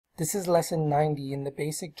This is lesson 90 in the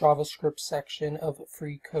basic JavaScript section of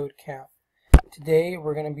freeCodeCamp. Today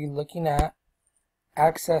we're going to be looking at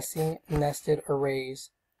accessing nested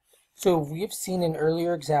arrays. So we have seen in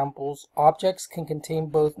earlier examples, objects can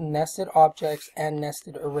contain both nested objects and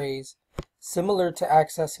nested arrays. Similar to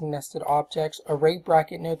accessing nested objects, array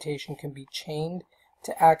bracket notation can be chained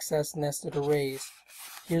to access nested arrays.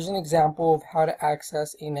 Here's an example of how to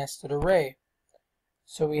access a nested array.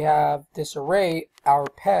 So we have this array, our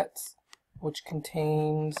pets, which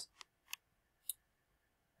contains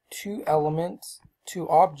two elements, two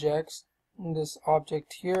objects, this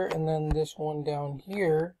object here and then this one down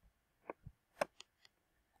here.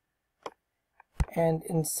 And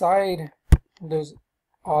inside those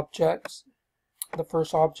objects, the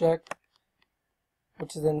first object,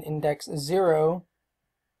 which is an index 0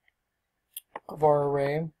 of our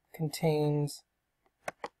array, contains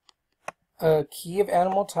a key of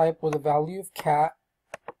animal type with a value of cat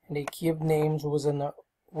and a key of names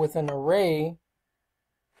with an array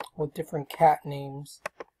with different cat names.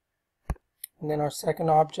 And then our second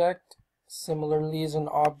object similarly is an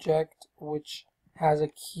object which has a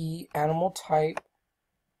key animal type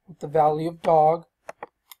with the value of dog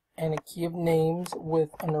and a key of names with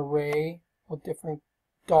an array with different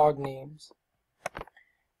dog names.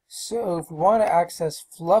 So if we want to access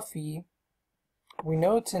Fluffy, we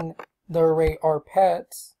know it's in the array our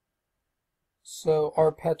pets, so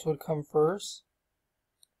our pets would come first,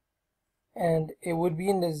 and it would be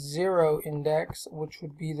in the 0 index, which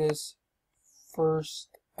would be this first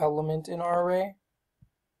element in our array.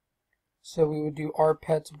 So we would do our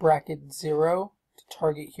pets bracket 0 to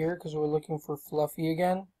target here because we're looking for Fluffy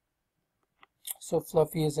again. So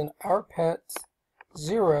Fluffy is in our pets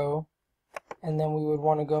 0, and then we would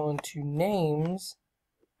want to go into names.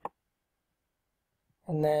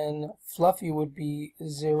 And then Fluffy would be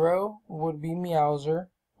 0, would be Meowser,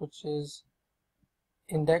 which is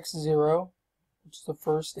index 0, which is the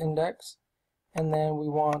first index. And then we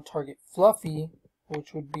want to target Fluffy,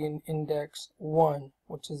 which would be an index 1,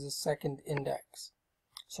 which is the second index.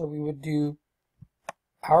 So we would do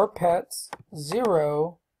our pets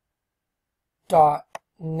 0 dot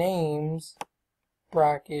names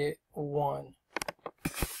bracket 1.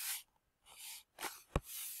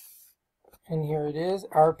 And here it is,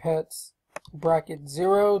 our pets bracket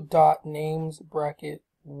 0 dot names bracket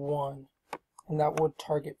 1, and that would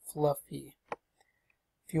target Fluffy.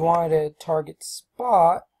 If you wanted to target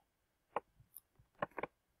Spot,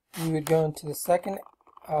 you would go into the second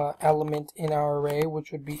element in our array,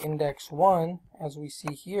 which would be index 1, as we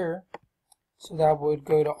see here. So that would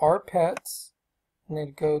go to our pets, and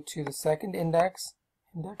then go to the second index,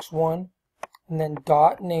 index 1, and then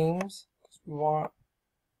dot names, because we want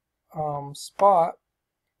Spot,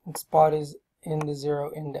 and Spot is in the 0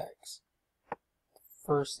 index,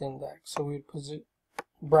 first index, so we would put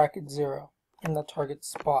bracket 0 and that targets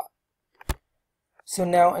Spot. So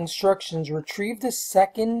now instructions: retrieve the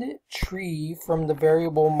second tree from the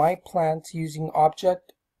variable myPlants using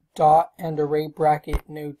object dot and array bracket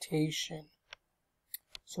notation.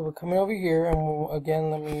 So we're coming over here and again,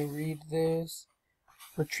 let me read this.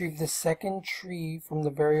 Retrieve the second tree from the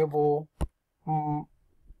variable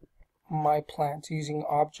myPlants using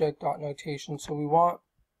object dot notation. So we want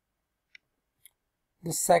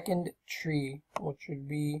the second tree, which would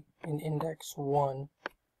be in index 1.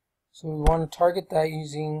 So we want to target that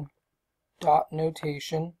using dot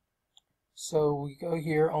notation. So we go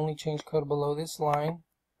here, only change code below this line.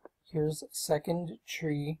 Here's second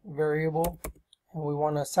tree variable, and we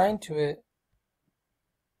want to assign to it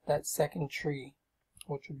that second tree,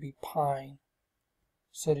 which would be pine.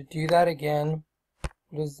 So to do that again,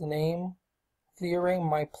 what is the name of the array?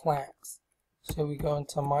 myPlants. So we go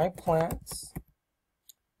into myPlants,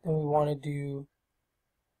 then we want to do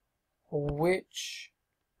which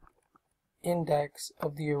index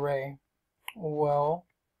of the array. Well,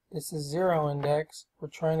 this is 0 index. We're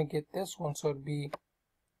trying to get this one, so it'd be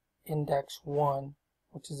index 1,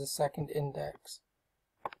 which is the second index.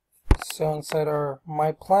 So inside our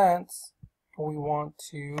myPlants, we want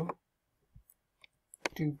to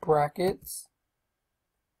do brackets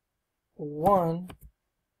 1,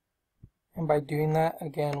 and by doing that,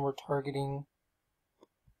 again, we're targeting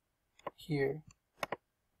here.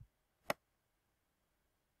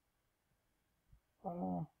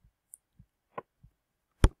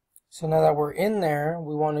 So now that we're in there,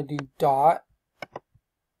 we want to do dot.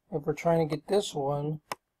 If we're trying to get this one,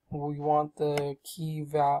 we want the key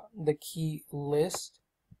list.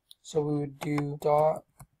 So we would do dot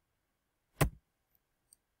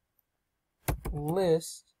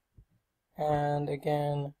list, and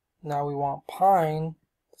again, now we want pine,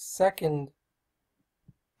 the second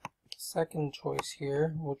second choice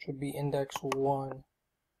here, which would be index 1,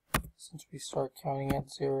 since we start counting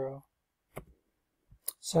at 0.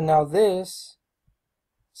 So now this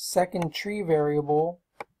second tree variable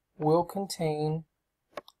will contain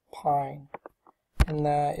pine. And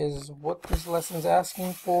that is what this lesson is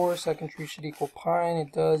asking for. Second tree should equal pine.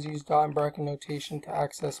 It does. Use dot and bracket notation to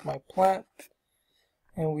access my plant.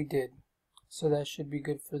 And we did. So that should be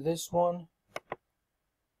good for this one.